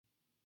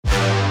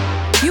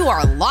You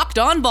are Locked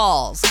On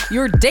Vols,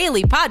 your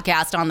daily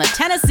podcast on the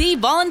Tennessee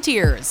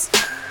Volunteers.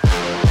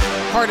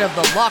 Part of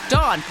the Locked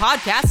On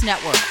Podcast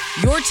Network,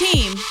 your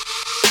team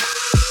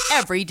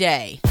every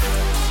day.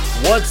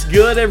 What's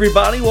good,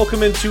 everybody?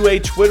 Welcome into a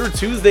Twitter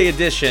Tuesday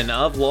edition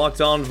of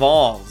Locked On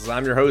Vols.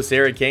 I'm your host,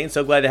 Eric Kane.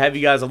 So glad to have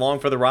you guys along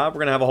for the ride. We're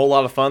going to have a whole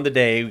lot of fun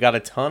today. We've got a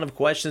ton of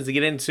questions to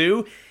get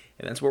into,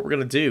 and that's what we're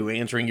going to do,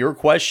 answering your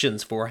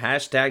questions for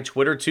hashtag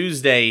Twitter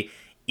Tuesday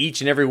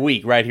each and every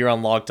week right here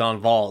on Locked On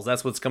Vols.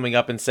 That's what's coming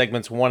up in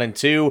segments 1 and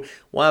 2.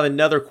 We'll have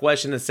another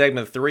question in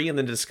segment 3 and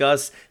then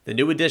discuss the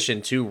new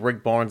addition to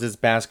Rick Barnes'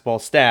 basketball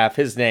staff.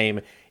 His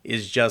name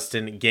is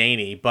Justin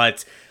Gainey.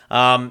 But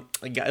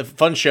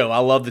fun show. I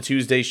love the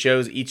Tuesday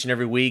shows each and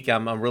every week.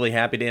 I'm really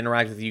happy to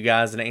interact with you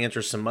guys and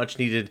answer some much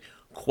needed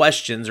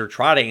questions, or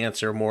try to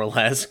answer more or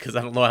less, because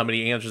I don't know how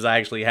many answers I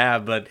actually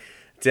have, but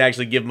to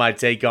actually give my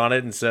take on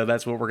it. And so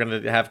that's what we're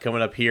going to have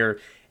coming up here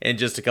in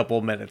just a couple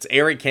of minutes.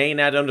 Eric Kane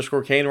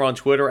 @_Kane, or on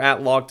Twitter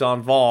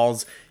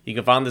 @LockedOnVols. You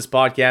can find this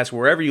podcast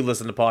wherever you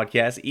listen to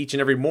podcasts each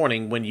and every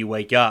morning when you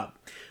wake up.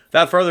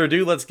 Without further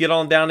ado, let's get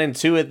on down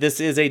into it. This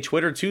is a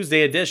Twitter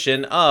Tuesday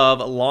edition of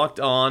Locked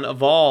On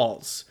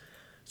Vols.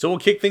 So we'll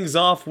kick things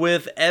off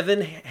with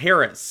Evan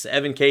Harris.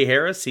 Evan K.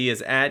 Harris. He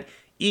is at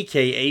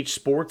EKH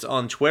Sports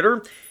on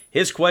Twitter.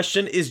 His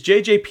question is,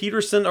 J.J.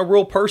 Peterson a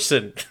real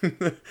person?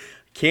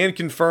 Can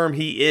confirm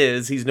he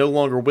is. He's no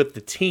longer with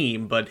the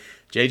team, but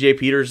J.J.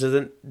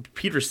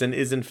 Peterson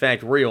is in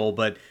fact real,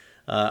 but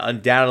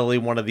undoubtedly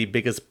one of the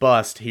biggest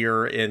busts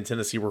here in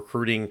Tennessee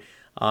recruiting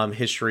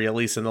history, at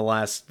least in the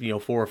last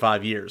 4 or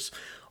 5 years.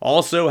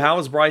 Also, how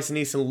has Bryson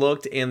Eason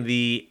looked in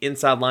the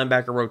inside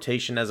linebacker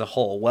rotation as a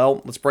whole?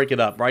 Well, let's break it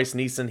up.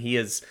 Bryson Eason, he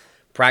is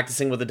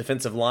practicing with the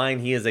defensive line.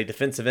 He is a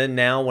defensive end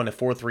now in a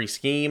 4-3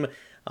 scheme.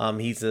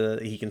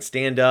 He can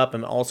stand up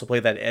and also play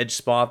that edge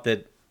spot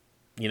that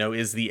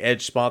is the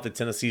edge spot that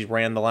Tennessee's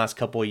ran the last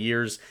couple of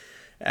years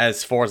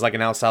as far as like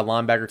an outside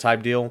linebacker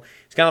type deal.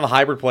 He's kind of a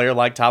hybrid player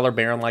like Tyler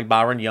Barron, like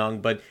Byron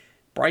Young, but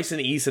Bryson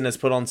Eason has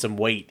put on some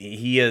weight.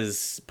 He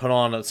has put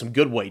on some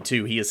good weight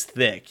too. He is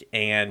thick,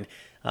 and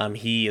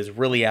he is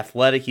really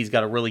athletic. He's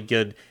got a really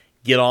good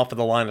get off of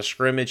the line of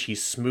scrimmage.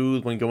 He's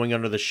smooth when going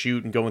under the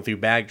chute and going through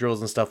bag drills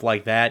and stuff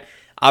like that.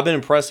 I've been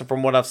impressed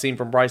from what I've seen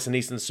from Bryson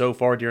Eason so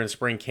far during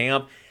spring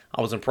camp.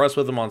 I was impressed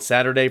with him on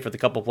Saturday for the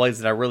couple plays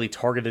that I really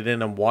targeted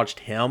in and watched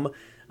him.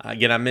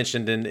 Again, I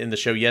mentioned in the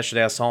show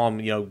yesterday, I saw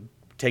him,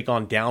 take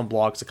on down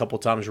blocks a couple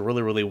times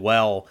really, really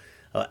well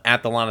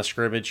at the line of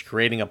scrimmage,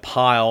 creating a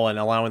pile and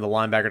allowing the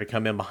linebacker to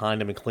come in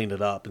behind him and clean it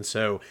up. And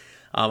so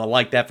I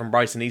like that from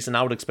Bryson Eason.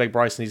 I would expect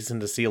Bryson Eason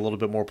to see a little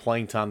bit more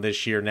playing time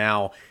this year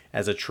now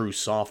as a true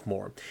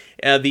sophomore.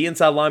 The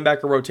inside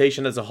linebacker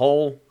rotation as a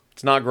whole,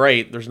 it's not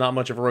great. There's not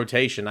much of a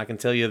rotation. I can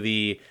tell you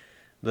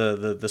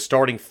the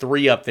starting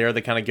three up there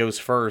that kind of goes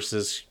first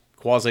is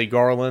Quasi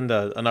Garland,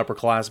 an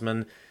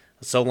upperclassman,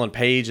 Solon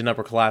Page, an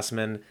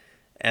upperclassman,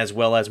 as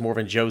well as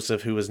Morven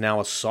Joseph, who is now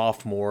a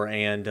sophomore.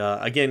 And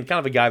again, kind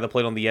of a guy that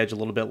played on the edge a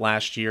little bit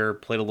last year,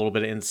 played a little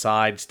bit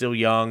inside, still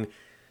young,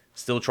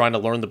 still trying to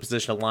learn the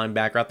position of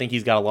linebacker. I think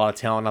he's got a lot of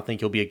talent. I think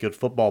he'll be a good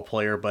football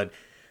player, but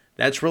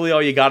that's really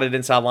all you got at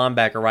inside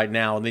linebacker right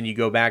now. And then you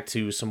go back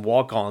to some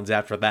walk-ons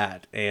after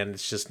that, and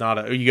it's just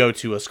not you go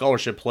to a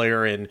scholarship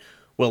player in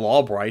Will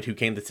Albright, who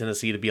came to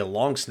Tennessee to be a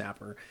long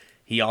snapper.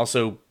 He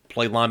also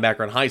played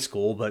linebacker in high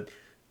school, but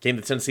came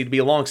to Tennessee to be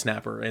a long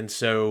snapper. And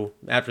so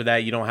after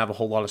that, you don't have a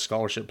whole lot of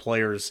scholarship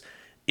players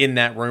in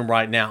that room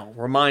right now.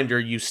 Reminder,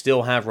 you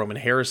still have Roman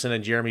Harrison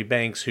and Jeremy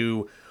Banks,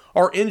 who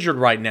are injured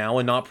right now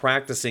and not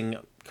practicing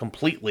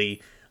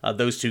completely.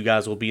 Those two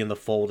guys will be in the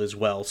fold as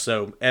well.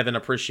 So, Evan,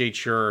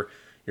 appreciate your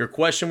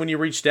question when you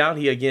reached out.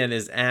 He, again,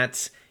 is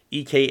at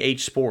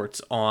EKH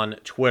Sports on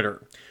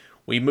Twitter.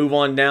 We move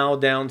on now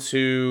down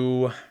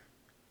to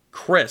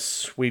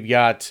Chris. We've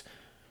got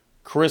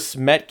Chris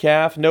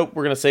Metcalf. Nope,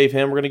 we're going to save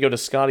him. We're going to go to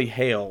Scotty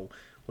Hale.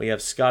 We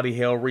have Scotty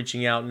Hale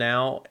reaching out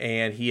now,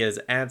 and he is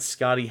at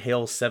Scotty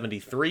Hale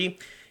 73.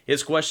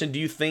 His question, do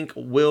you think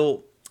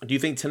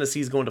Tennessee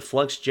is going to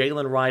flex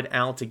Jalen Wright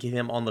out to get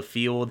him on the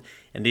field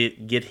and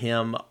get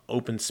him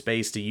open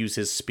space to use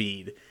his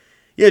speed?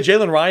 Yeah,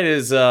 Jalen Wright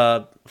is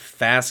a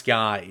fast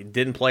guy.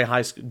 Didn't play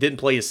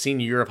his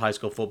senior year of high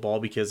school football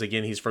because,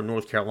 again, he's from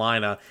North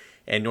Carolina,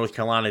 and North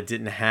Carolina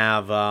didn't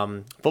have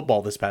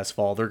football this past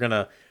fall. They're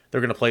gonna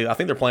play. I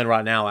think they're playing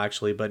right now,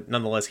 actually, but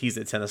nonetheless, he's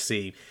at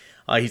Tennessee.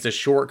 He's a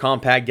short,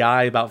 compact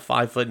guy, about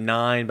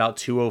 5'9", about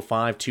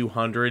 205,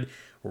 200,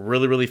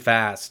 really, really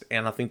fast,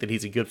 and I think that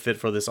he's a good fit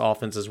for this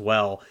offense as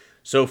well.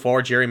 So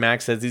far, Jerry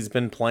Mack says he's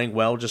been playing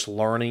well, just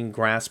learning,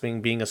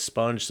 grasping, being a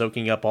sponge,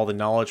 soaking up all the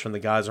knowledge from the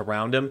guys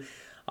around him.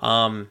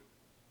 I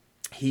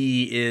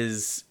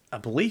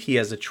believe he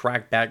has a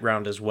track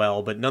background as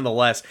well, but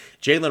nonetheless,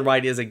 Jalen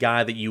Wright is a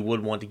guy that you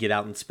would want to get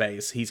out in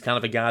space. He's kind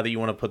of a guy that you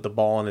want to put the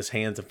ball in his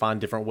hands and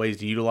find different ways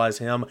to utilize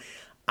him.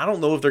 I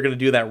don't know if they're going to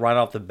do that right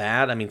off the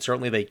bat. I mean,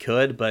 certainly they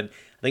could, but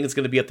I think it's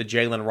going to be up to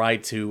Jalen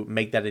Wright to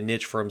make that a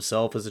niche for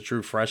himself as a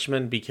true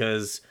freshman,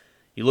 because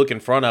you look in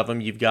front of him,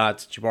 you've got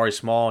Jabari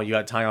Small, you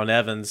got Tyon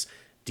Evans,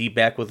 Deep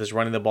Beckwith is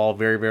running the ball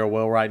very, very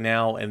well right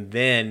now. And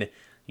then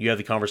you have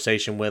the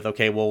conversation with,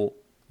 okay, well,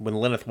 when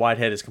Lenneth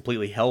Whitehead is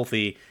completely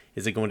healthy,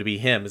 is it going to be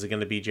him? Is it going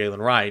to be Jalen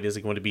Wright? Is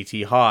it going to be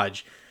T.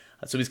 Hodge?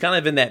 So he's kind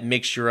of in that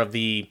mixture of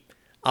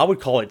I would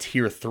call it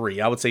tier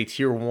 3. I would say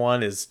tier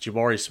 1 is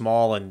Jabari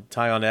Small and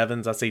Tyon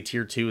Evans. I'd say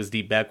tier 2 is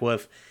Deep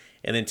Beckwith.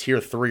 And then tier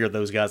 3 are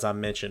those guys I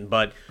mentioned.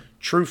 But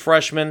true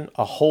freshman,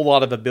 a whole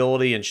lot of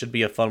ability, and should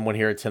be a fun one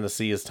here at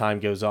Tennessee as time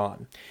goes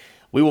on.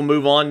 We will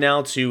move on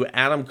now to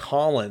Adam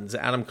Collins.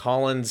 Adam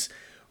Collins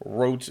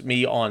wrote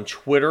me on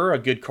Twitter, a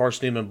good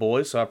Carson Newman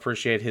boy, so I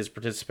appreciate his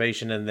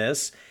participation in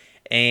this.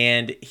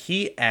 And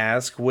he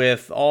asked,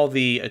 with all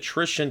the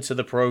attrition to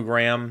the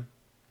program,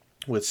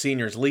 with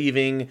seniors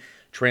leaving,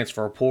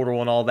 transfer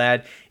portal and all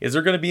that, is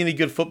there going to be any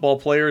good football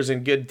players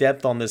and good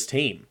depth on this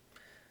team?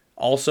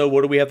 Also,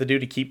 what do we have to do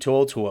to keep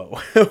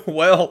To'oTo'o?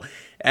 Well,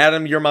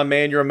 Adam, you're my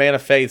man. You're a man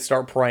of faith.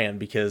 Start praying,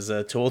 because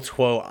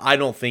To'oTo'o, I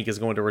don't think, is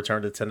going to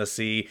return to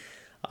Tennessee.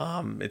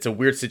 It's a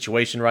weird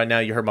situation right now.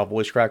 You heard my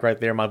voice crack right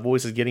there. My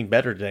voice is getting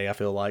better today, I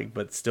feel like,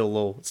 but still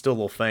a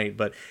little faint.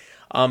 But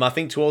I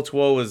think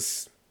To'oTo'o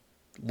is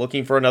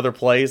looking for another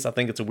place. I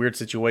think it's a weird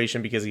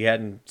situation because he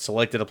hadn't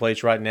selected a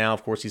place right now.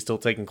 Of course, he's still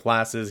taking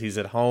classes. He's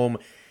at home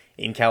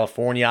in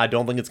California. I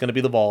don't think it's going to be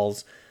the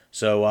Vols.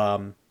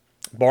 So,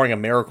 barring a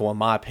miracle, in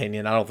my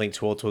opinion, I don't think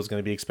To'oTo'o is going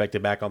to be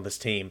expected back on this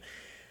team.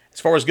 As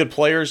far as good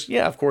players,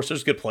 yeah, of course,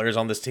 there's good players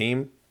on this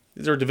team.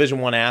 These are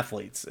Division I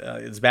athletes.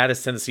 As bad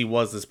as Tennessee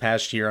was this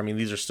past year, I mean,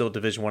 these are still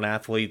Division I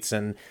athletes,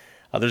 and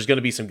there's going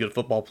to be some good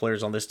football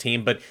players on this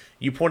team. But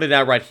you pointed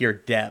out right here,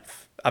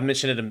 depth. I've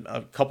mentioned it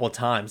a couple of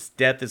times.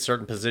 Depth at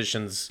certain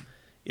positions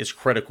is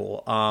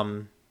critical.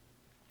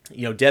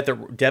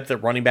 Depth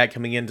at running back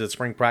coming into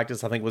spring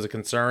practice, I think, was a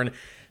concern. I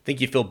think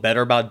you feel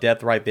better about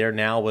depth right there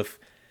now with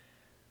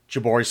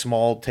Jabari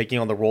Small taking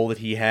on the role that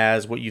he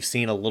has, what you've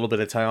seen a little bit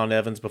of Tyon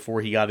Evans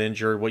before he got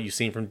injured, what you've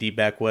seen from Deep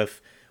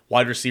Beckwith.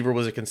 Wide receiver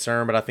was a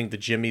concern, but I think the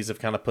Jimmies have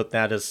kind of put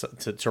that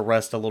to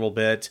rest a little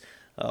bit,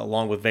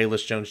 along with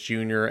Velus Jones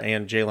Jr.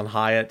 and Jalen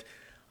Hyatt.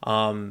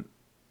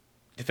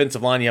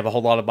 Defensive line, you have a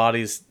whole lot of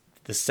bodies.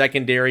 The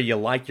secondary, you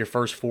like your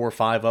first 4 or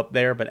 5 up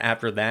there, but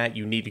after that,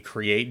 you need to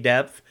create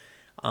depth.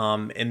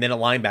 And then a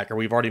linebacker.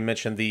 We've already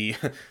mentioned the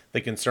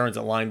concerns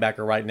at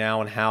linebacker right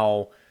now and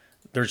how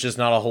there's just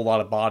not a whole lot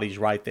of bodies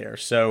right there.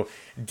 So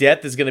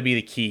depth is going to be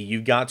the key.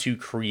 You've got to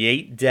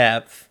create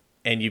depth,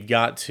 and you've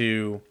got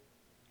to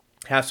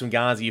have some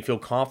guys that you feel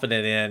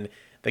confident in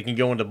that can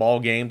go into ball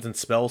games and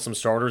spell some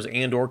starters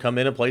and or come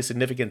in and play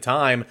significant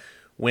time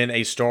when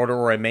a starter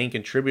or a main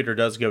contributor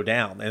does go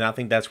down. And I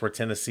think that's where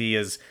Tennessee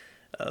is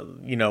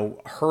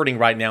hurting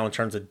right now in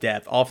terms of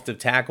depth. Offensive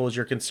tackle is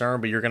your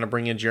concern, but you're going to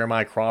bring in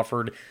Jeremiah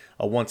Crawford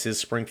once his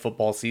spring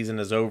football season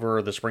is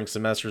over, the spring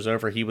semester is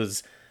over. He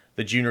was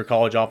the junior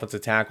college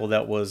offensive tackle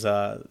that was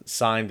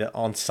signed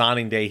on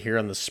signing day here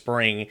in the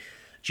spring.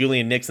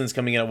 Julian Nixon's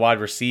coming in at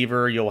wide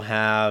receiver. You'll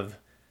have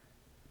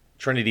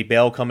Trinity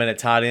Bell come in at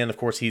tight end. Of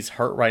course, he's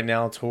hurt right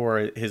now,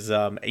 tore his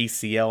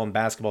ACL in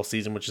basketball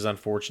season, which is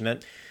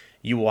unfortunate.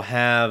 You will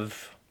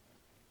have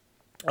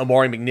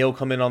Amari McNeil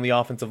come in on the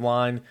offensive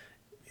line.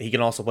 He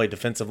can also play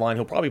defensive line.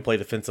 He'll probably play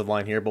defensive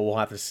line here, but we'll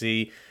have to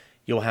see.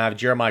 You'll have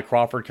Jeremiah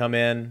Crawford come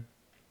in.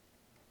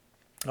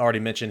 I already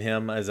mentioned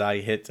him as I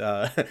hit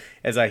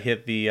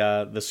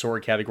the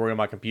sword category on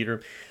my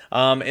computer.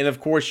 And of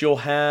course, you'll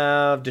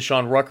have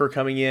Deshaun Rucker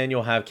coming in.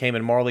 You'll have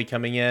Cayman Marley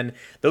coming in.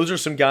 Those are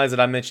some guys that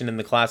I mentioned in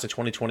the class of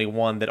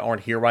 2021 that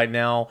aren't here right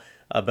now,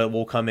 but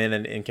will come in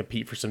and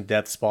compete for some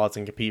depth spots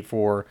and compete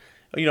for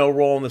a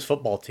role on this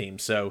football team.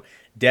 So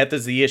depth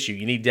is the issue.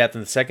 You need depth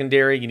in the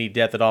secondary. You need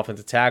depth at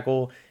offensive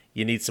tackle.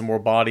 You need some more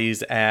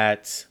bodies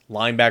at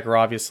linebacker,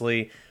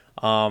 obviously.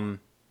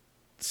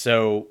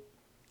 So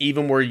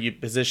even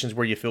positions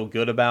where you feel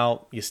good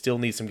about, you still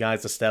need some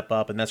guys to step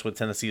up, and that's what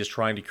Tennessee is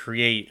trying to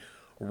create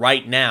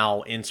right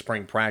now in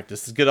spring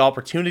practice. It's a good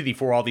opportunity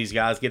for all these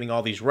guys getting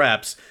all these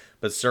reps,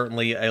 but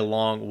certainly a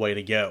long way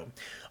to go.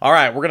 All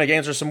right, we're going to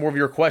answer some more of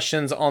your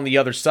questions on the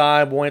other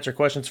side. We'll answer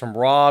questions from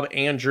Rob,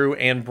 Andrew,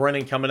 and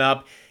Brennan coming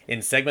up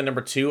in segment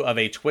number 2 of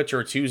a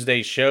Twitter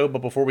Tuesday show.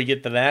 But before we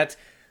get to that,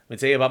 let me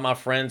tell you about my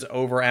friends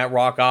over at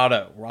Rock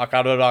Auto.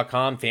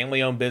 RockAuto.com,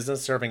 family-owned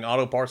business serving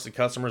auto parts to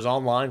customers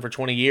online for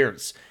 20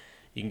 years.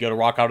 You can go to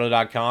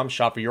RockAuto.com,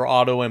 shop for your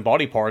auto and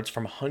body parts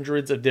from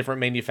hundreds of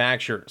different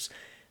manufacturers.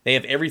 They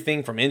have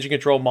everything from engine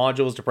control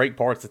modules to brake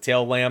parts to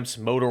tail lamps,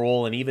 motor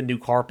oil, and even new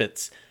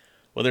carpets.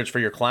 Whether it's for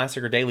your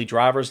classic or daily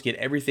drivers, get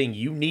everything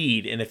you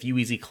need in a few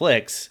easy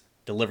clicks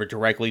delivered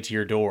directly to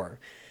your door.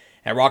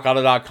 At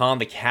RockAuto.com,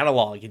 the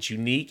catalog is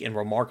unique and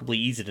remarkably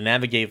easy to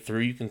navigate through.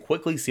 You can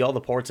quickly see all the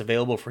parts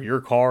available for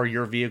your car,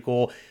 your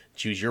vehicle,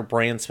 choose your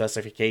brand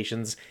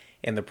specifications,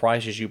 and the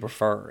prices you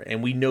prefer.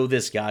 And we know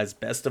this, guys,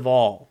 best of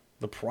all,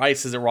 the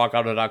prices at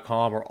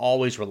RockAuto.com are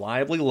always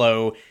reliably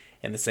low,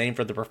 and the same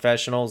for the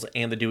professionals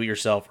and the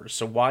do-it-yourselfers.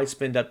 So why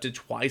spend up to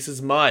twice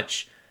as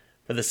much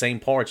for the same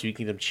parts? You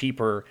can get them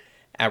cheaper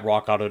at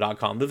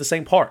RockAuto.com. They're the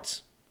same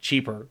parts,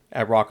 cheaper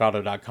at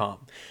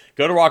RockAuto.com. Go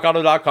Go to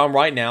rockauto.com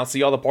right now,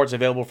 see all the parts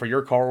available for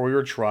your car or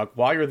your truck.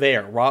 While you're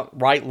there,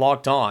 write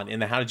Locked On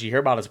in the How Did You Hear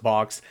About Us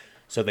box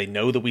so they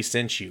know that we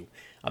sent you.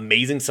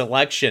 Amazing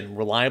selection,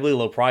 reliably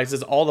low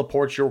prices, all the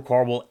parts your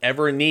car will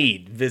ever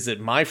need.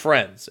 Visit my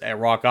friends at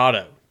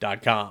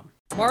rockauto.com.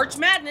 March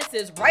Madness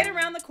is right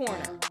around the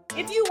corner.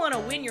 If you want to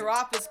win your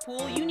office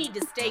pool, you need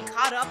to stay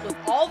caught up with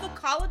all the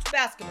college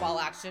basketball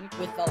action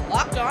with the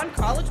Locked On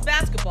College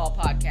Basketball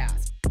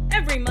Podcast.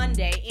 Every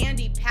Monday,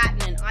 Andy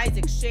Patton and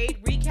Isaac Shade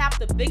recap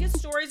the biggest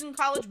stories in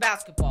college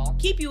basketball,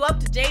 keep you up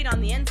to date on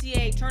the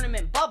NCAA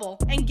tournament bubble,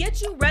 and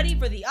get you ready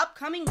for the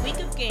upcoming week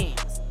of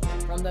games.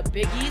 From the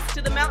Big East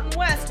to the Mountain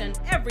West and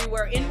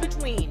everywhere in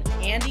between,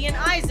 Andy and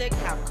Isaac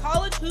have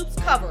college hoops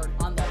covered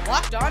on the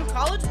Locked On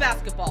College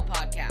Basketball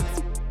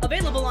Podcast.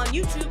 Available on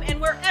YouTube and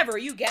wherever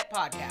you get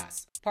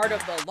podcasts. Part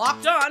of the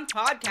Locked On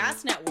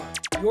Podcast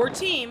Network. Your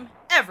team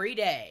every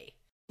day.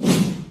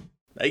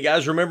 Hey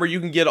guys, remember you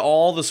can get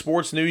all the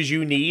sports news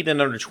you need in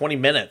under 20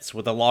 minutes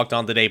with the Locked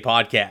On Today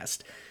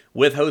podcast.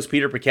 With host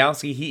Peter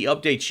Bukowski, he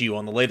updates you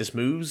on the latest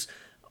news,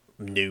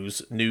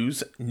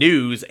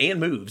 and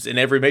moves in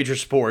every major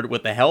sport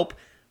with the help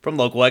from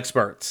local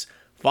experts.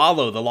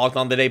 Follow the Locked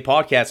On Today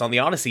podcast on the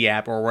Odyssey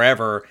app or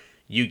wherever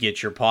you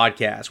get your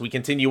podcast. We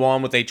continue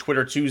on with a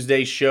Twitter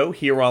Tuesday show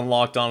here on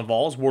Locked On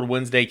Vols. Award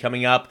Wednesday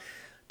coming up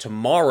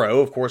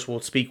tomorrow. Of course, we'll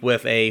speak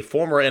with a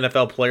former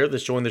NFL player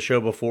that's joined the show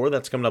before.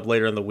 That's coming up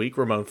later in the week,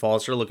 Ramon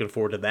Foster. Looking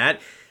forward to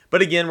that.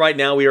 But again, right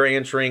now we are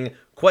answering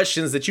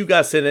questions that you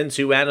guys sent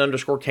into at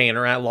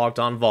 _Canner at Locked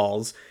On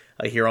Vols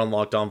here on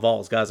Locked On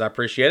Vols. Guys, I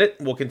appreciate it.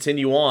 We'll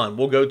continue on.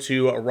 We'll go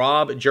to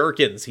Rob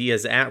Jerkins. He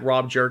is at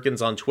Rob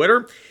Jerkins on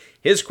Twitter.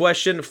 His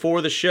question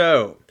for the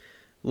show.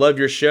 Love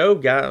your show.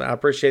 God, I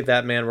appreciate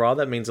that, man, Rob.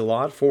 That means a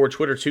lot. For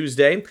Twitter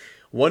Tuesday,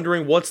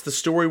 wondering what's the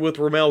story with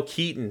Ramel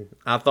Keaton.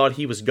 I thought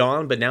he was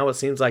gone, but now it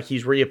seems like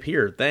he's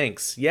reappeared.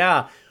 Thanks.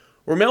 Yeah,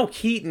 Ramel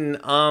Keaton,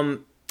 I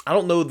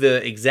don't know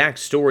the exact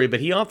story,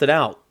 but he opted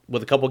out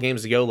with a couple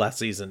games to go last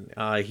season.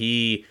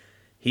 He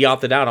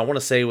opted out, I want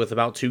to say, with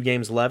about 2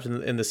 games left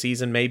in the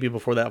season, maybe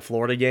before that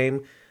Florida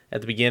game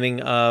at the beginning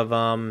of,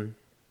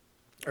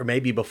 or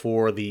maybe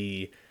before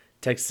the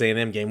Texas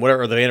A&M game,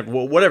 whatever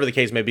the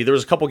case may be. There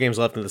was a couple games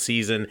left in the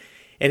season,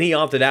 and he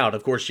opted out.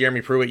 Of course,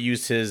 Jeremy Pruitt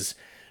used his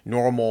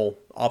normal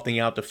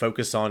opting out to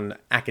focus on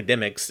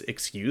academics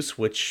excuse,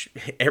 which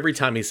every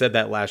time he said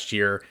that last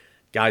year,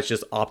 guys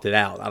just opted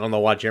out. I don't know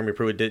why Jeremy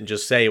Pruitt didn't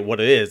just say what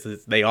it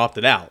is. They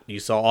opted out.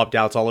 You saw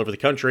opt-outs all over the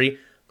country.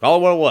 Call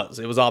it what it was.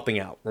 It was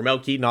opting out. Ramel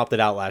Keaton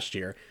opted out last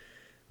year.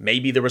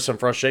 Maybe there was some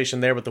frustration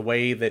there with the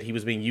way that he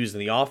was being used in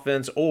the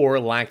offense or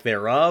lack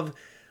thereof.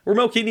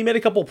 Ramel Keaton, he made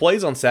a couple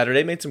plays on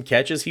Saturday, made some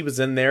catches. He was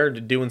in there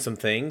doing some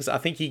things. I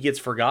think he gets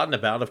forgotten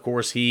about. Of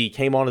course, he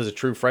came on as a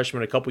true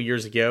freshman a couple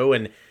years ago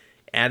and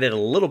added a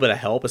little bit of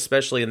help,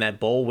 especially in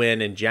that bowl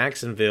win in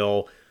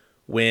Jacksonville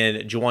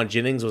when Juwan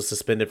Jennings was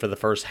suspended for the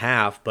first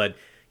half. But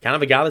kind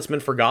of a guy that's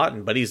been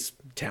forgotten, but he's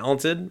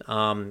talented.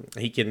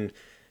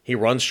 He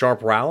runs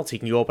sharp routes. He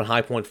can go up in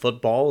high point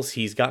footballs.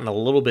 He's gotten a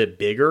little bit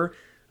bigger.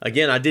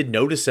 Again, I did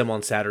notice him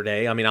on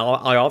Saturday. I mean,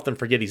 I often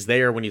forget he's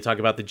there when you talk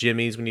about the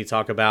Jimmies, when you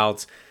talk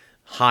about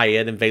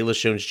Hyatt and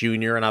Velus Jones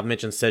Jr., and I've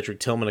mentioned Cedric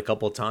Tillman a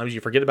couple of times.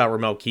 You forget about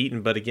Ramel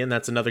Keaton, but again,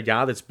 that's another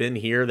guy that's been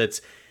here that's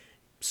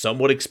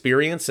somewhat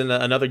experienced and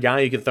another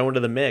guy you can throw into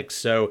the mix.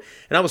 So,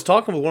 and I was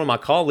talking with one of my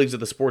colleagues at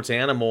the Sports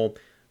Animal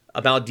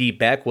about D.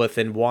 Beckwith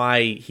and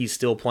why he's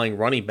still playing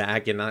running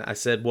back, and I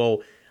said,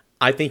 well,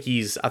 I think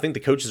the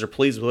coaches are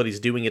pleased with what he's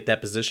doing at that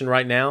position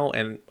right now,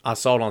 and I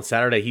saw it on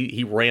Saturday.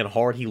 He ran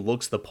hard. He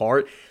looks the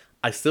part.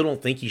 I still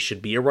don't think he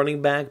should be a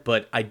running back,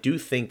 but I do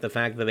think the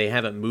fact that they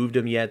haven't moved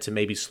him yet to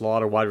maybe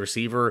slot or wide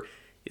receiver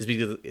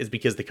is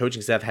because the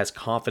coaching staff has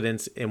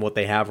confidence in what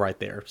they have right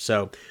there.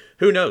 So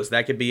who knows?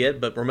 That could be it.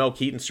 But Ramel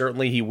Keaton,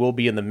 certainly he will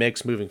be in the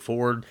mix moving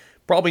forward.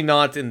 Probably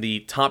not in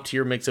the top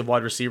tier mix of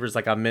wide receivers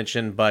like I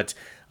mentioned, but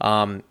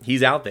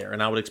he's out there,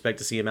 and I would expect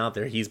to see him out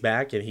there. He's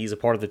back, and he's a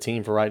part of the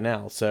team for right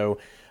now, so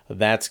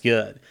that's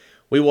good.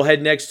 We will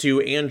head next to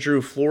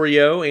Andrew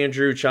Florio.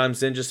 Andrew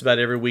chimes in just about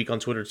every week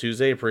on Twitter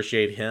Tuesday.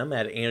 Appreciate him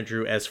at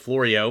Andrew S.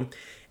 Florio.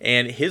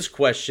 And his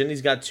question,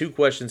 he's got 2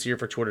 questions here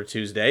for Twitter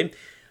Tuesday.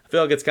 I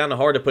feel like it's kind of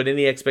hard to put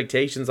any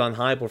expectations on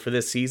Heupel for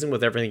this season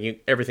with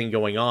everything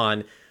going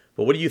on.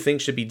 But what do you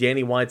think should be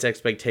Danny White's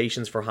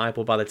expectations for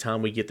Heupel by the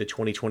time we get to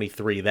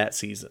 2023, that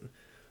season?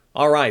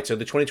 All right, so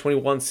the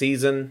 2021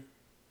 season,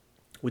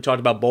 we talked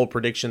about bold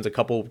predictions a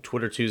couple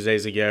Twitter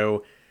Tuesdays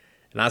ago,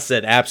 and I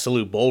said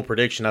absolute bold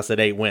prediction. I said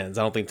 8 wins.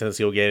 I don't think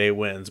Tennessee will get 8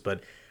 wins, but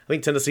I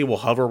think Tennessee will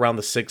hover around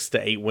the 6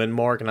 to 8 win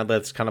mark, and I know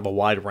that's kind of a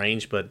wide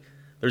range, but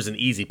there's an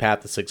easy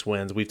path to 6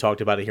 wins. We've talked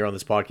about it here on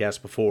this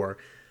podcast before.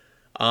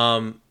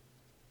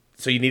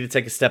 So you need to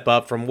take a step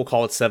up from, we'll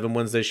call it 7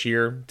 wins this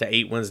year to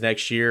 8 wins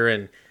next year,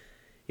 and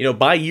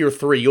by year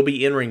 3, you'll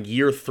be entering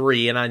year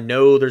 3, and I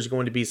know there's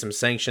going to be some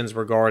sanctions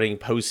regarding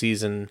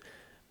postseason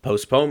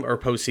postpone or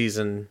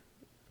postseason,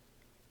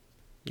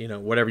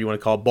 whatever you want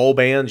to call it, bowl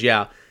bans,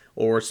 yeah,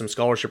 or some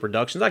scholarship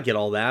reductions. I get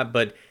all that,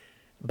 but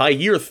by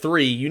year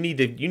 3, you need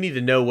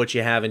to know what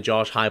you have in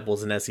Josh Heupel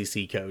as an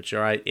SEC coach.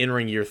 All right,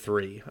 entering year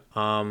 3,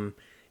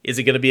 is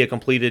it going to be a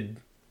completed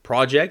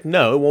project?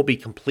 No, it won't be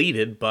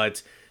completed,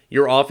 but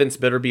your offense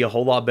better be a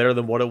whole lot better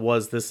than what it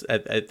was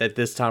at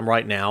this time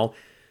right now.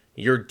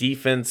 Your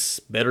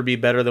defense better be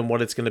better than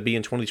what it's going to be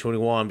in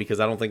 2021, because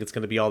I don't think it's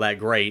going to be all that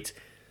great.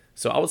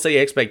 So I would say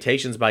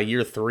expectations by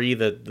year 3,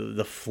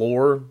 the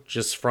floor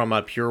just from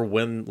a pure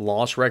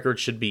win-loss record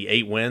should be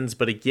 8 wins.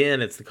 But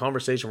again, it's the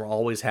conversation we're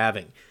always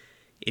having.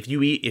 If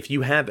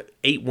you have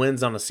 8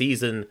 wins on a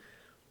season,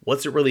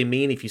 what's it really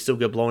mean if you still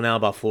get blown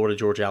out by Florida,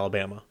 Georgia,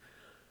 Alabama?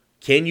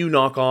 Can you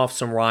knock off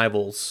some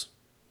rivals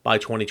by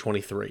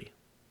 2023?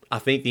 I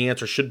think the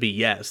answer should be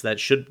yes.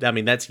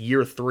 That's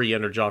year 3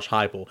 under Josh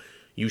Heupel.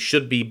 You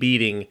should be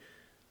beating,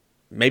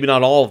 maybe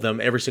not all of them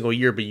every single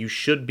year, but you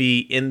should be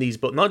in these,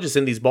 not just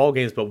in these ball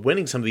games, but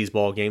winning some of these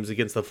ball games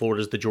against the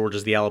Floridas, the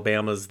Georgias, the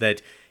Alabamas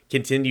that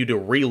continue to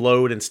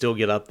reload and still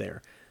get up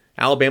there.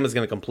 Alabama's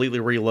going to completely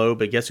reload,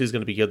 but guess who's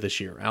going to be good this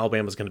year?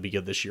 Alabama's going to be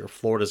good this year.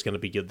 Florida's going to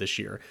be good this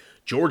year.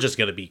 Georgia's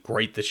going to be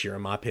great this year,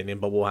 in my opinion,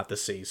 but we'll have to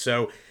see.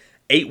 So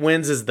 8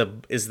 wins is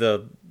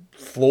the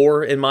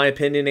floor, in my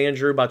opinion,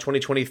 Andrew, by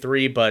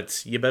 2023,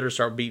 but you better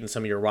start beating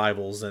some of your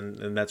rivals,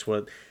 and that's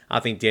what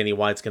I think Danny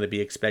White's going to be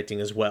expecting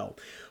as well.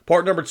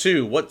 Part number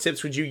 2, what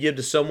tips would you give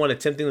to someone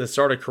attempting to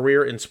start a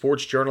career in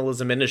sports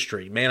journalism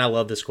industry? Man, I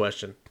love this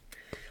question.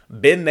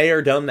 Been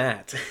there, done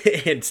that,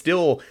 and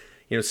still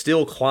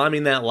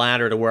climbing that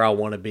ladder to where I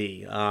want to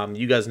be.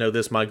 You guys know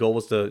this. My goal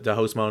was to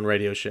host my own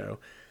radio show.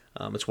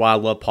 It's why I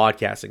love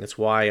podcasting. It's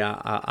why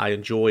I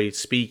enjoy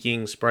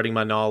speaking, spreading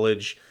my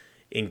knowledge,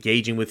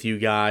 engaging with you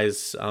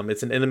guys.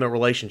 It's an intimate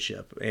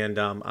relationship, and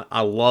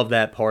I love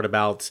that part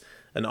about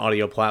an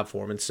audio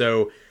platform. And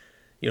so,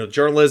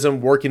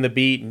 journalism, working the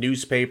beat,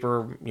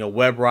 newspaper,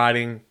 web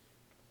writing,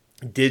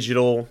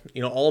 digital,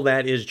 all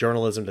that is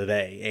journalism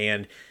today.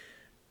 And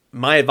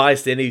my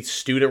advice to any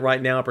student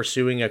right now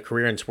pursuing a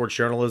career in sports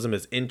journalism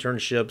is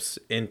internships,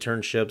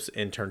 internships,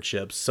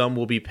 internships. Some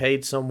will be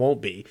paid, some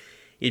won't be.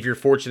 If you're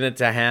fortunate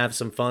to have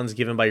some funds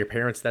given by your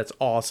parents, that's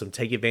awesome.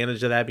 Take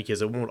advantage of that,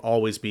 because it won't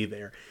always be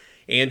there.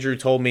 Andrew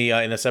told me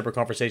in a separate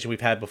conversation we've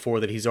had before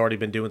that he's already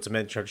been doing some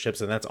internships,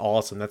 and that's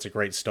awesome. That's a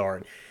great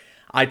start.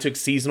 I took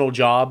seasonal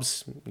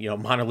jobs,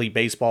 minor league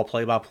baseball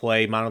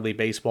play-by-play, minor league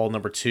baseball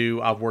number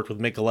 2. I've worked with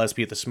Mick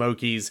Gillespie at the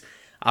Smokies.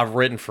 I've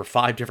written for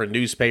 5 different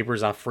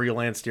newspapers. I've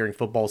freelanced during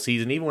football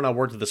season. Even when I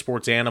worked at the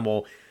Sports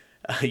Animal,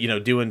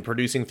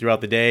 producing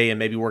throughout the day and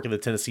maybe working the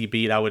Tennessee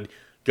beat, I would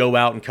go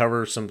out and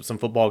cover some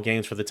football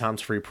games for the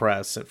Times Free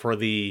Press, for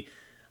the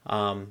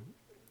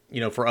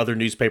for other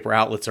newspaper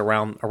outlets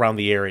around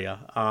the area.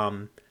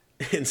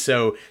 And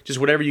so just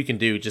whatever you can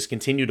do, just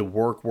continue to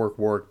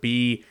work,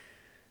 be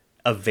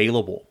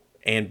available,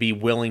 and be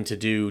willing to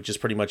do just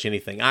pretty much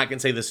anything. I can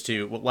say this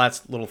too.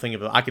 Last little thing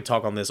about, I could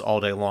talk on this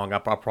all day long, I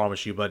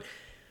promise you, but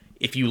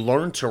if you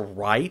learn to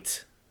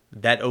write,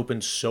 that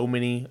opens so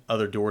many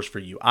other doors for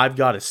you. I've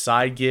got a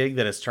side gig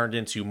that has turned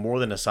into more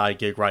than a side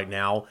gig right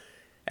now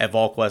at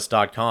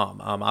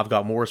VolQuest.com. I've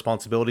got more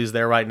responsibilities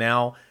there right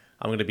now.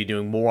 I'm going to be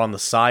doing more on the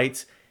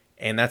site,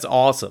 and that's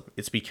awesome.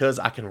 It's because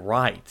I can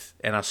write,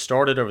 and I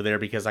started over there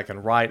because I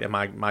can write, and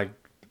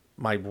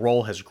my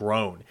role has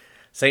grown.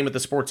 Same with the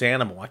Sports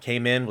Animal. I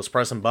came in, was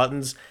pressing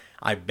buttons.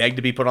 I begged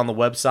to be put on the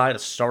website. I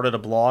started a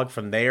blog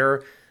from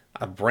there.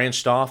 I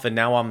branched off, and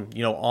now I'm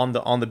on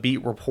the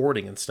beat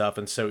reporting and stuff.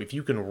 And so if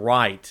you can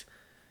write,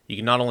 you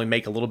can not only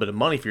make a little bit of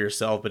money for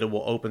yourself, but it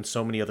will open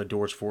so many other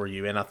doors for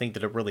you. And I think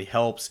that it really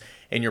helps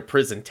in your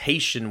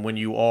presentation when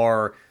you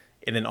are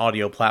in an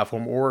audio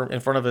platform or in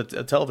front of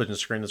a television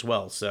screen as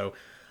well. So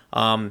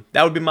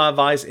that would be my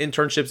advice.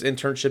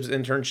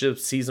 Internships,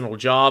 seasonal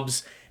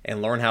jobs,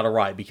 and learn how to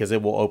write, because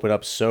it will open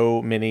up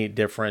so many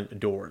different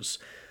doors.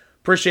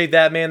 Appreciate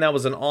that, man. That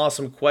was an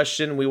awesome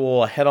question. We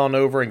will head on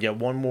over and get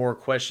one more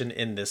question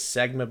in this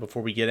segment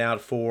before we get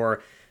out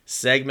for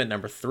segment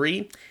number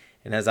 3.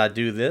 And as I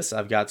do this,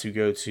 I've got to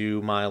go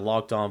to my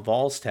Locked On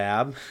Vols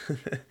tab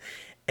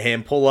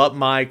and pull up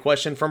my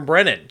question from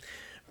Brennan.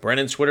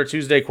 Brennan's Twitter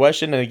Tuesday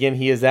question, and again,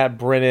 he is at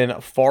Brennan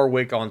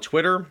Farwick on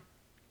Twitter.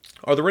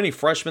 Are there any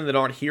freshmen that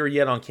aren't here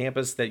yet on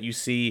campus that you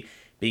see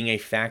being a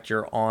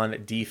factor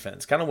on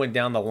defense? Kind of went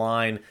down the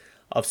line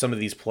of some of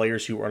these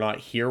players who are not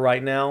here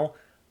right now.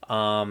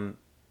 Amari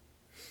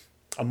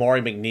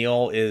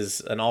McNeil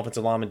is an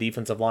offensive lineman,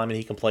 defensive lineman.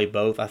 He can play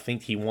both. I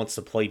think he wants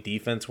to play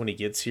defense when he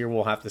gets here.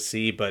 We'll have to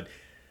see, but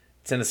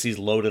Tennessee's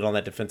loaded on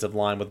that defensive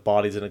line with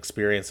bodies and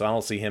experience, so I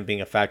don't see him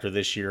being a factor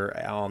this year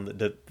on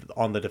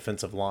the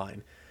defensive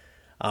line.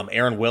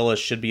 Aaron Willis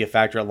should be a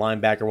factor at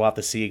linebacker. We'll have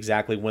to see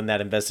exactly when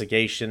that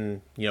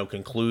investigation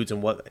concludes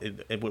and what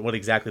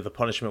exactly the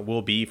punishment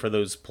will be for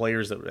those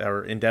players that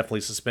are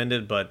indefinitely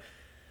suspended. But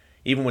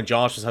even when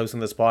Josh was hosting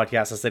this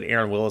podcast, I said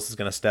Aaron Willis is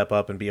going to step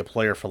up and be a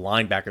player for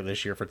linebacker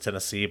this year for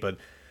Tennessee, but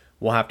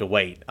we'll have to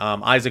wait.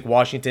 Isaac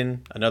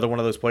Washington, another one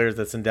of those players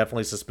that's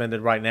indefinitely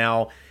suspended right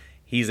now.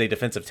 He's a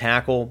defensive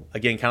tackle.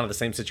 Again, kind of the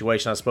same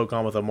situation I spoke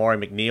on with Amari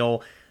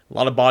McNeil. A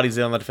lot of bodies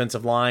in on the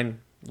defensive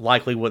line.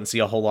 likely wouldn't see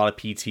a whole lot of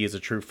PT as a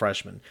true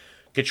freshman.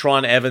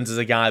 Katron Evans is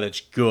a guy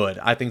that's good.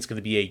 I think it's going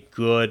to be a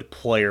good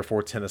player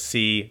for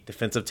Tennessee.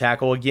 Defensive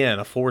tackle, again,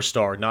 a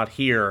 4-star, not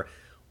here,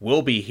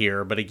 will be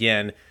here, but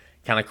again,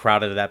 kind of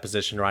crowded at that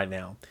position right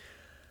now.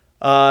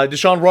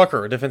 Deshaun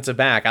Rucker, defensive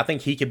back. I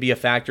think he could be a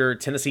factor.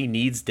 Tennessee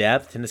needs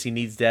depth. Tennessee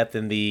needs depth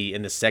in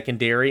the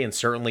secondary, and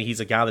certainly he's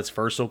a guy that's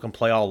versatile, can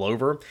play all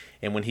over.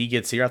 And when he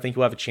gets here, I think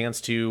he'll have a chance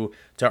to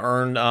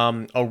earn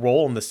a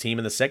role in this team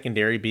in the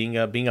secondary, being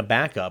a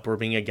backup or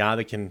being a guy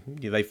that can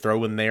they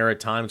throw in there at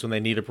times when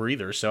they need a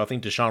breather. So I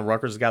think Deshaun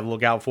Rucker's a guy to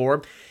look out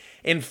for.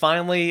 And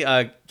finally,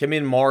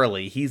 Kamin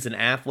Marley. He's an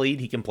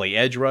athlete. He can play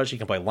edge rush. He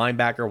can play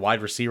linebacker,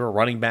 wide receiver,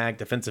 running back,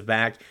 defensive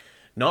back.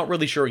 Not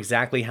really sure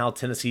exactly how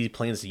Tennessee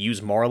plans to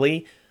use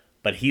Marley,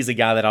 but he's a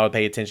guy that I would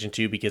pay attention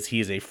to because he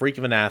is a freak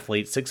of an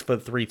athlete,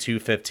 6'3",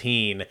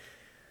 215.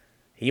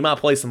 He might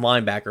play some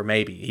linebacker,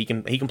 maybe. He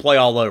can play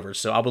all over,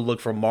 so I would look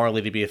for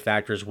Marley to be a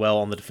factor as well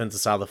on the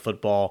defensive side of the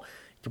football.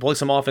 He can play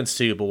some offense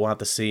too, but we'll have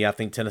to see. I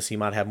think Tennessee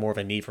might have more of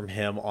a need from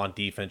him on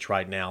defense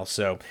right now.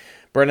 So,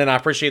 Brendan, I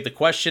appreciate the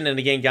question. And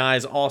again,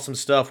 guys, awesome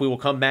stuff. We will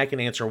come back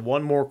and answer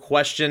one more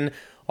question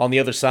on the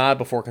other side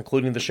before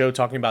concluding the show,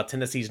 talking about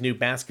Tennessee's new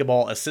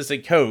basketball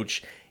assistant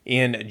coach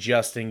in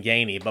Justin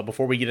Gainey. But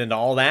before we get into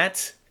all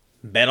that,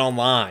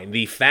 BetOnline,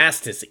 the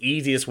fastest,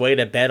 easiest way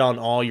to bet on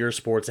all your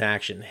sports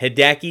action.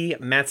 Hideki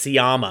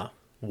Matsuyama,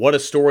 what a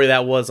story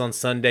that was on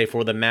Sunday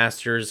for the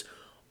Masters.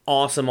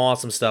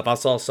 Awesome stuff. I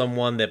saw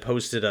someone that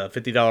posted a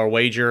 $50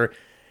 wager,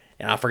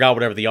 and I forgot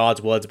whatever the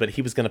odds was, but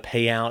he was going to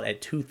pay out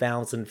at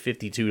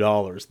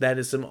 $2,052. That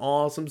is some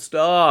awesome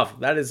stuff.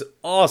 That is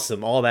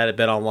awesome. All that at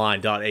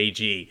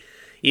betonline.ag.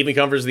 Even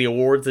covers the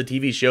awards, the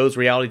TV shows,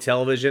 reality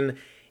television.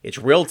 It's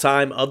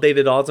real-time,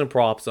 updated odds and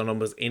props on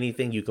almost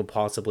anything you can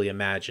possibly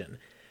imagine.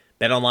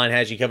 BetOnline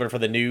has you covered for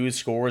the news,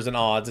 scores, and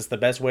odds. It's the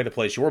best way to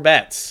place your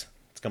bets.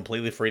 It's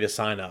completely free to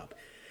sign up.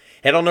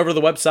 Head on over to the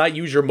website,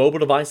 use your mobile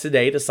device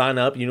today to sign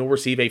up. You'll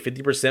receive a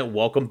 50%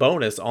 welcome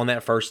bonus on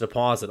that first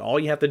deposit. All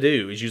you have to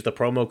do is use the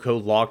promo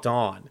code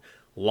LOCKEDON.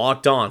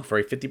 Locked On for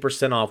a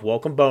 50% off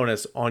welcome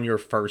bonus on your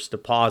first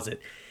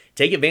deposit.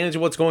 Take advantage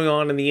of what's going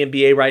on in the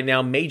NBA right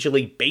now. Major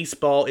League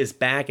Baseball is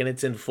back and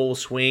it's in full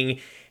swing.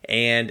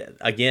 And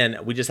again,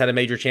 we just had a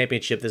major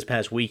championship this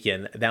past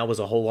weekend. That was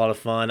a whole lot of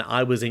fun.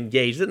 I was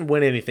engaged. Didn't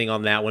win anything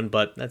on that one,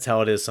 but that's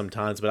how it is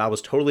sometimes. But I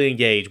was totally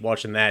engaged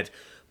watching that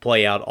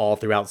play out all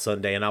throughout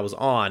Sunday, and I was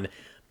on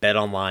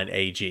BetOnline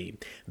AG.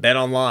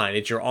 BetOnline,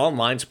 it's your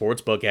online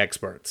sportsbook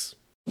experts.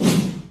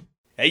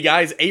 Hey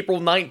guys,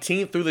 April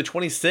 19th through the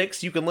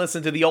 26th, you can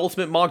listen to the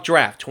Ultimate Mock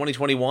Draft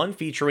 2021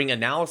 featuring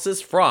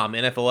analysis from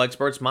NFL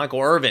experts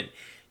Michael Irvin,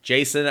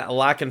 Jason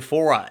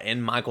Lackenfora,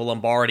 and Michael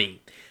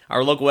Lombardi.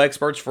 Our local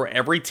experts for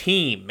every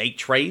team make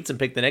trades and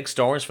pick the next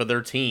stars for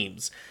their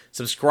teams.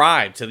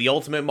 Subscribe to the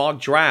Ultimate Mock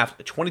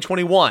Draft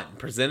 2021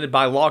 presented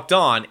by Locked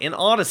On and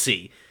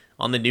Odyssey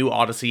on the new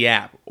Odyssey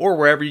app or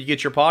wherever you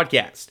get your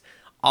podcast.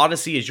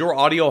 Odyssey is your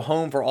audio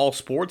home for all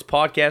sports,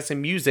 podcasts,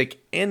 and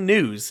music and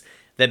news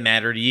that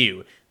matter to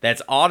you.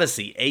 That's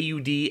Odyssey,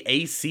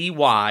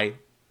 Audacy,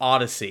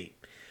 Odyssey.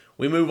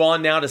 We move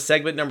on now to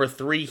segment number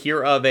 3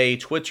 here of a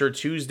Twitter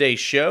Tuesday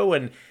show,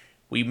 and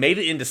we made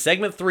it into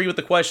segment 3 with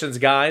the questions,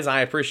 guys.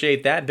 I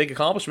appreciate that. Big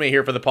accomplishment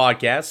here for the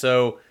podcast.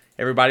 So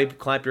everybody,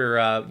 clap your,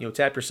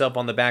 tap yourself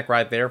on the back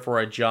right there for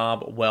a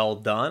job well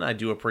done. I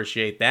do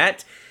appreciate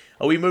that.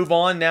 We move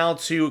on now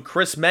to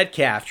Chris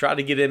Metcalf. Tried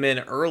to get him in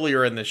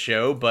earlier in the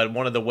show, but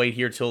wanted to wait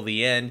here till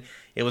the end.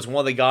 It was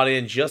one that got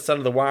in just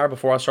under the wire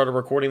before I started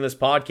recording this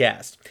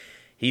podcast.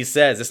 He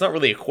says, it's not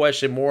really a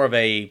question, more of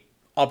a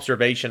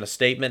observation, a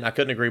statement. I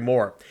couldn't agree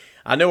more.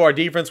 I know our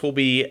defense will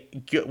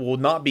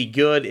not be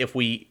good if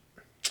we...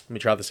 Let me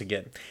try this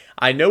again.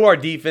 I know our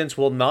defense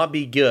will not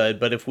be good,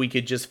 but if we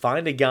could just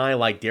find a guy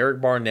like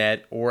Derek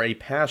Barnett or a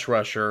pass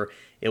rusher,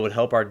 it would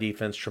help our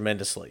defense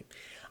tremendously.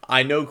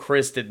 I know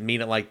Chris didn't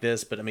mean it like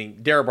this, but I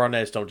mean, Derek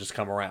Barnett don't just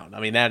come around. I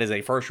mean, that is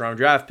a first-round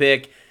draft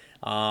pick,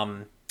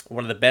 one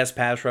of the best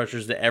pass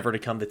rushers to ever to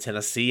come to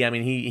Tennessee. I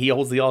mean, he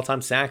holds the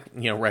all-time sack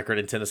record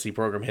in Tennessee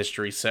program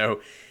history.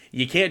 So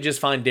you can't just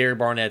find Derek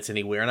Barnett's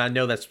anywhere. And I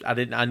know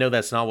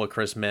that's not what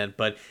Chris meant,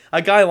 but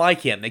a guy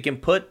like him that can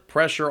put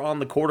pressure on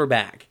the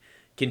quarterback,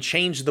 can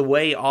change the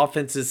way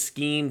offenses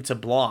scheme to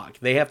block.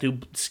 They have to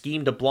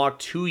scheme to block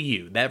to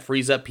you. That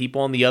frees up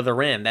people on the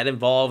other end. That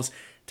involves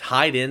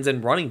tight ends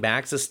and running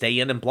backs to stay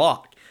in and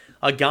block.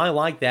 A guy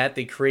like that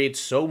creates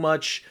so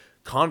much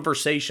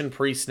conversation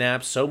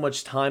pre-snap, so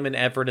much time and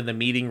effort in the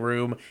meeting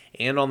room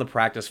and on the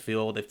practice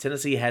field. If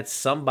Tennessee had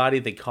somebody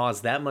that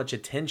caused that much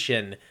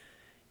attention,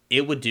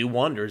 it would do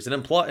wonders.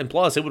 And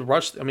plus, it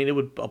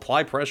would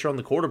apply pressure on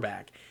the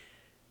quarterback.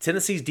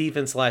 Tennessee's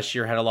defense last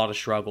year had a lot of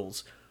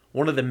struggles.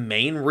 One of the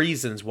main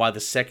reasons why the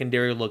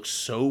secondary looked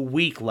so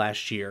weak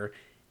last year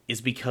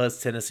is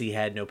because Tennessee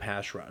had no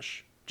pass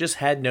rush. Just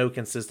had no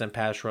consistent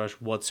pass rush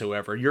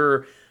whatsoever.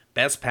 Your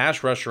best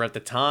pass rusher at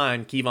the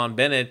time, Kevon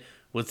Bennett,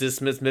 was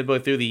dismissed midway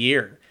through the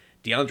year.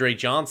 DeAndre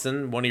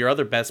Johnson, one of your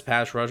other best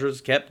pass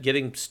rushers, kept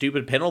getting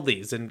stupid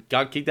penalties and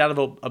got kicked out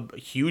of a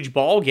huge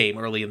ball game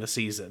early in the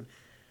season.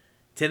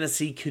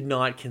 Tennessee could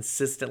not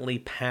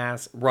consistently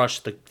rush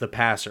the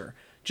passer.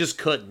 Just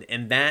couldn't,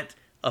 and that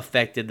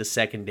affected the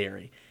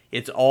secondary.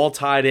 It's all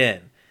tied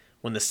in.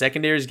 When the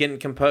secondary is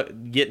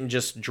getting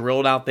just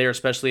drilled out there,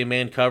 especially in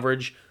man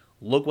coverage,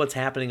 look what's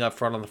happening up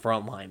front on the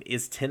front line.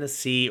 Is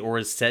Tennessee or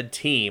is said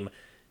team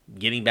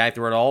getting back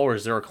there at all, or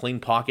is there a clean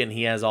pocket and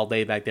he has all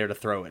day back there to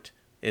throw it?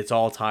 It's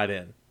all tied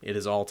in. It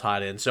is all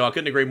tied in. So I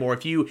couldn't agree more.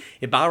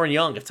 If Byron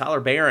Young, if Tyler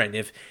Barron,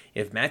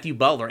 if Matthew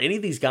Butler, any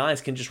of these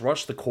guys can just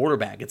rush the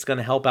quarterback, it's going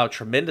to help out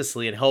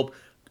tremendously and help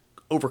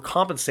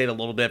overcompensate a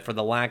little bit for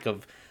the lack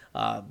of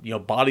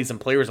bodies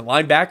and players at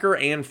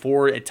linebacker, and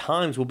for at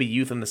times will be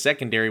youth in the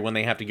secondary when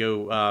they have to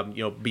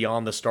go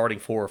beyond the starting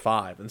 4 or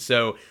 5. And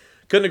so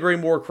couldn't agree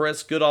more,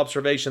 Chris. Good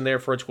observation there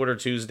for a Twitter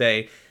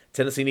Tuesday.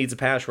 Tennessee needs a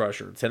pass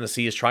rusher.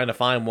 Tennessee is trying to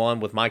find one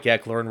with Mike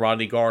Ekeler and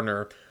Rodney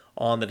Gardner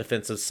on the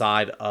defensive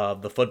side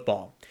of the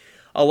football.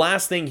 A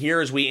last thing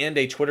here as we end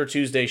a Twitter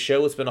Tuesday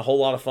show. It's been a whole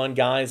lot of fun,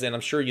 guys, and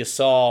I'm sure you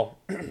saw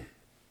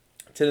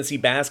Tennessee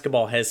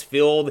basketball has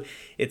filled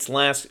its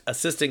last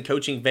assistant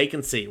coaching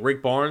vacancy.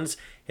 Rick Barnes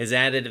has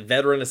added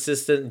veteran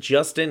assistant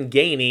Justin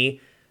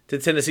Gainey to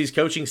Tennessee's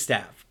coaching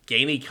staff.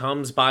 Gainey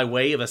comes by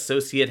way of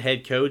associate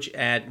head coach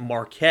at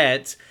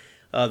Marquette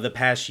the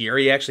past year.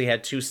 He actually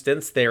had 2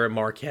 stints there at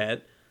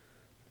Marquette,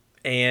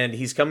 and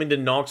he's coming to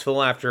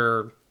Knoxville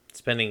after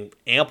spending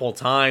ample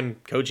time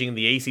coaching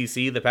the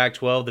ACC, the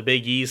Pac-12, the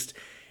Big East,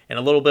 and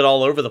a little bit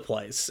all over the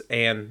place.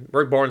 And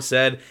Rick Barnes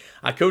said,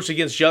 I coached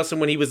against Justin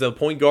when he was a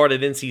point guard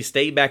at NC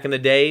State back in the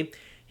day.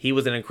 He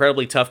was an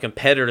incredibly tough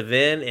competitor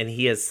then, and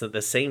he has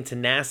the same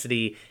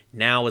tenacity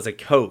now as a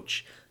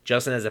coach.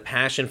 Justin has a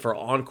passion for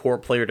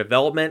on-court player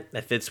development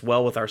that fits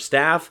well with our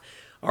staff.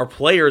 Our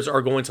players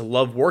are going to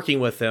love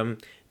working with him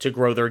to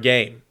grow their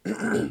game.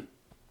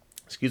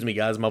 Excuse me,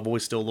 guys. My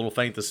voice is still a little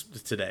faint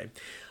today.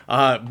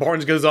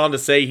 Barnes goes on to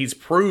say he's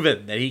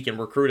proven that he can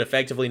recruit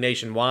effectively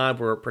nationwide.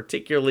 We're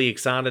particularly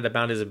excited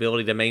about his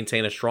ability to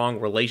maintain a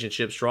strong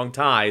relationship, strong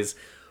ties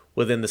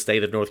within the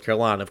state of North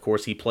Carolina. Of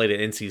course, he played at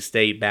NC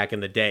State back in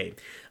the day.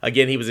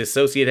 Again, he was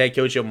associate head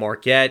coach at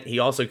Marquette. He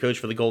also coached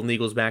for the Golden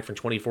Eagles back from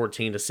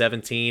 2014 to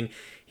 17.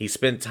 He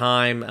spent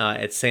time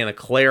at Santa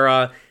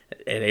Clara,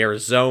 at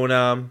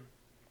Arizona.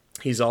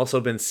 He's also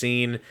been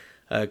seen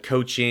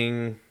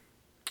coaching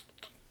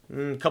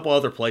a couple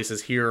other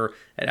places here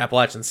at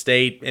Appalachian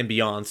State and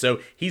beyond. So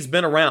he's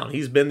been around.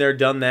 He's been there,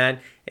 done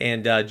that.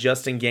 And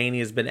Justin Gainey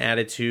has been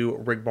added to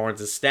Rick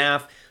Barnes'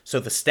 staff. So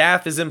the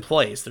staff is in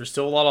place. There's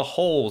still a lot of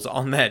holes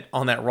on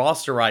that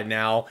roster right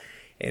now.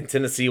 And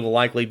Tennessee will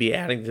likely be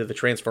adding from the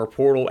transfer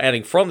portal,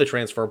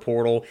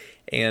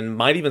 and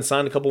might even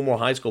sign a couple more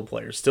high school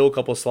players. Still a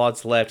couple of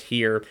slots left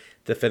here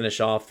to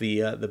finish off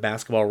the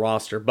basketball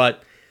roster.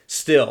 But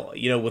still,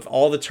 with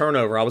all the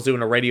turnover, I was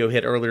doing a radio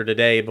hit earlier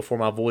today before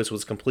my voice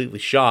was completely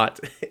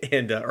shot,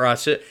 and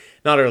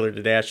not earlier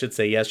today, I should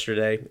say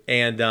yesterday,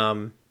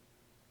 and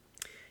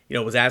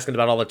was asking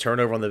about all the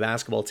turnover on the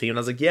basketball team, and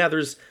I was like, yeah,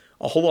 there's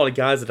a whole lot of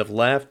guys that have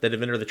left, that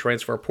have entered the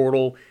transfer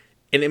portal,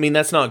 and I mean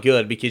that's not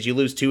good because you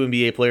lose 2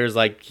 NBA players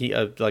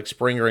like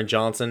Springer and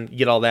Johnson. You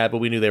get all that, but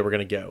we knew they were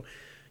going to go.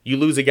 You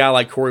lose a guy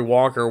like Corey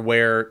Walker,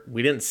 where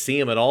we didn't see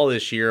him at all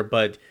this year,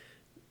 but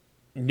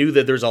knew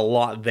that there's a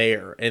lot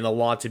there and a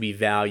lot to be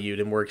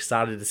valued, and we're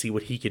excited to see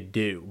what he could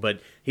do.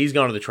 But he's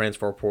gone to the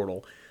transfer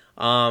portal.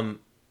 EJ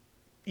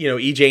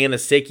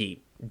Anosike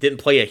didn't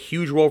play a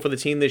huge role for the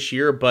team this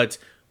year, but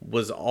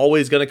was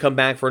always going to come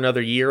back for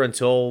another year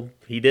until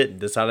he didn't,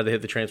 decided to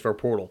hit the transfer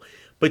portal.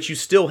 But you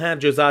still have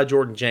Josiah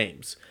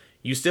Jordan-James.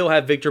 You still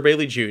have Victor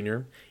Bailey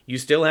Jr. You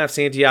still have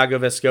Santiago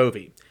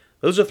Vescovi.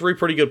 Those are 3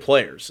 pretty good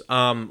players.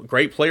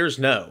 Great players,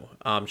 no.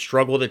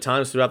 Struggled at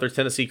times throughout their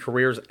Tennessee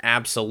careers,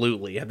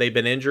 absolutely. Have they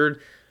been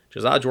injured?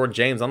 Josiah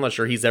Jordan-James, I'm not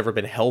sure he's ever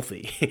been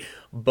healthy.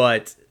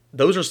 But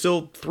those are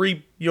still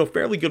 3,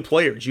 fairly good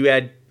players. You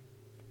add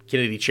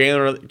Kennedy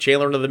Chandler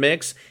into the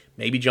mix.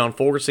 Maybe John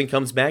Fulkerson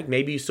comes back.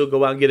 Maybe you still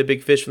go out and get a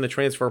big fish from the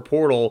transfer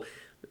portal.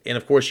 And,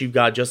 of course, you've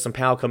got Justin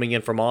Powell coming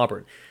in from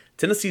Auburn.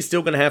 Tennessee's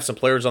still going to have some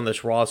players on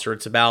this roster.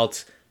 It's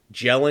about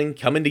gelling,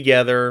 coming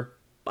together,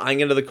 buying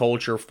into the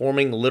culture,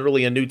 forming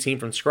literally a new team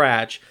from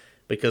scratch,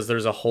 because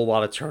there's a whole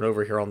lot of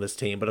turnover here on this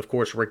team. But, of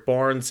course, Rick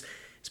Barnes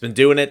has been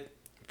doing it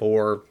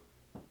for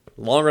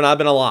longer than I've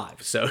been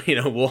alive. So,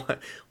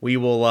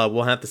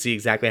 we'll have to see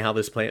exactly how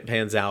this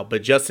pans out.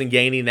 But Justin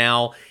Gainey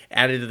now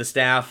added to the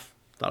staff.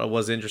 Thought it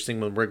was interesting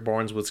when Rick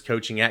Barnes was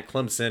coaching at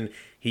Clemson.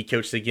 He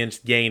coached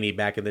against Gainey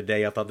back in the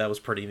day. I thought that was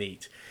pretty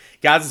neat.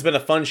 Guys, it's been a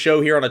fun show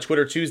here on a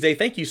Twitter Tuesday.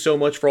 Thank you so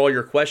much for all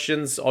your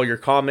questions, all your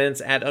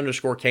comments at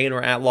 _Kane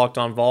or at Locked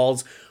On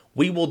Vols.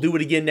 We will do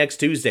it again next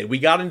Tuesday. We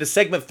got into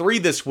segment 3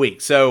 this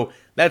week, so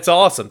that's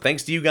awesome.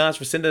 Thanks to you guys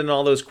for sending in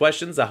all those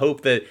questions. I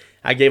hope that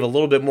I gave a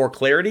little bit more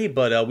clarity,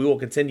 but we will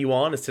continue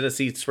on as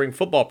Tennessee spring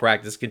football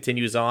practice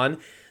continues on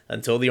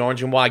until the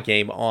Orange and White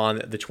game on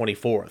the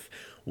 24th.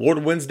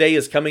 Ward Wednesday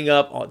is coming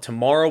up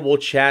tomorrow. We'll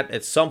chat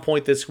at some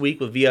point this week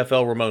with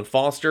VFL Ramon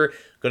Foster.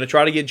 Going to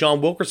try to get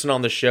John Wilkerson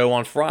on the show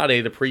on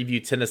Friday to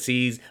preview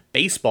Tennessee's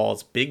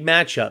baseball's big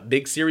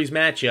series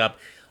matchup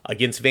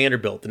against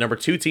Vanderbilt, the number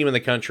 2 team in the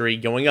country,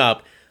 going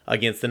up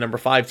against the number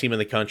 5 team in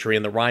the country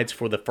in the rights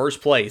for the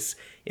first place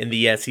in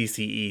the SEC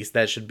East.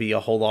 That should be a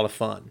whole lot of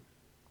fun.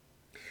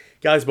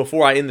 Guys,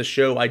 before I end the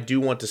show, I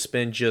do want to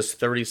spend just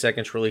 30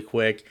 seconds really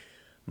quick.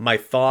 My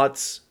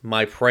thoughts,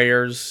 my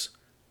prayers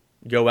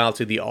go out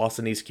to the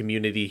Austin East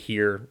community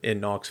here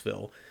in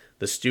Knoxville.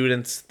 The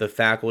students, the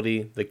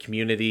faculty, the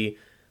community,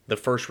 the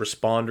first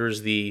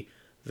responders, the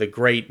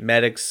great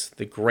medics,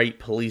 the great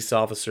police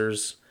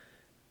officers,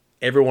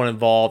 everyone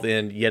involved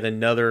in yet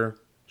another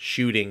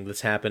shooting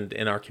that's happened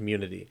in our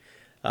community.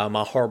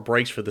 My heart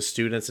breaks for the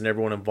students and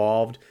everyone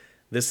involved.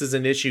 This is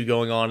an issue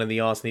going on in the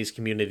Austin East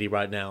community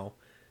right now.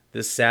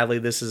 Sadly,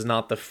 this is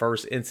not the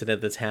first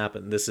incident that's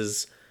happened. This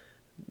is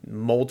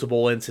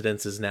multiple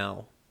incidences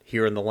now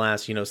here in the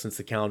last, since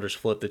the calendar's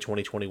flipped to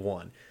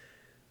 2021.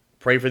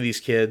 Pray for these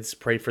kids.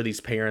 Pray for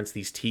these parents,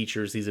 these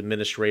teachers, these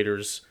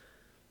administrators.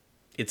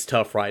 It's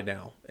tough right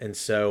now. And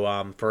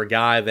so for a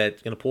guy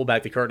that's going to pull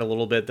back the curtain a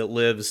little bit, that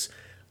lives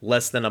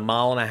less than 1.5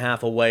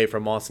 miles away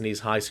from Austin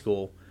East High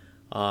School,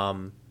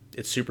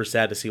 it's super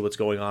sad to see what's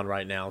going on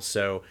right now.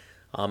 So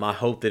I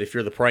hope that if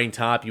you're the praying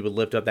type, you would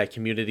lift up that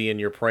community in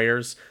your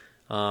prayers.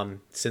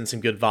 Send some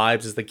good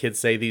vibes, as the kids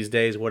say these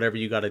days. Whatever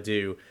you got to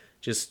do,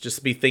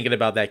 just be thinking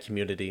about that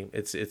community.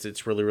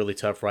 It's really, really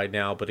tough right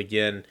now. But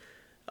again,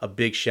 a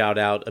big shout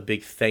out, a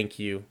big thank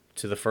you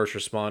to the first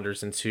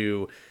responders and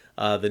to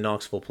the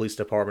Knoxville Police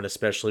Department,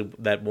 especially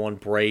that one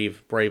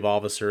brave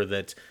officer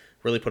that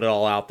really put it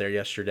all out there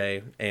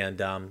yesterday. And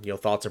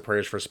thoughts and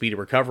prayers for a speedy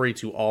recovery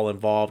to all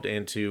involved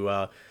and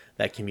to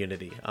that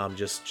community.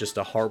 Just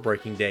a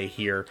heartbreaking day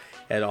here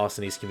at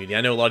Austin East community.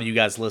 I know a lot of you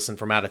guys listen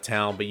from out of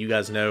town, but you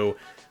guys know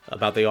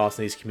about the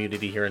Austin East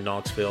community here in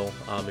Knoxville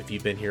if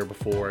you've been here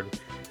before. And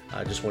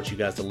I just want you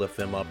guys to lift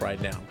them up right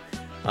now.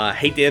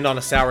 Hate to end on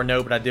a sour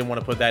note, but I did want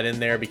to put that in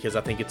there because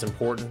I think it's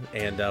important.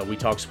 And we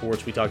talk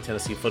sports, we talk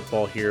Tennessee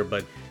football here,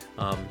 but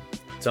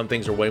some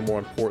things are way more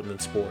important than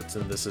sports,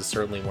 and this is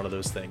certainly one of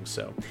those things.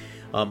 So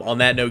on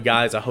that note,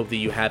 guys, I hope that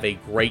you have a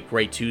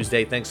great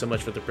Tuesday. Thanks so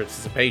much for the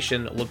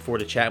participation. Look forward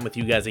to chatting with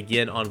you guys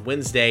again on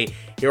Wednesday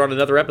here on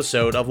another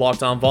episode of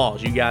Locked On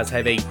Vols. You guys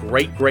have a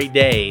great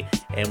day,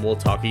 and we'll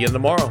talk again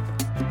tomorrow.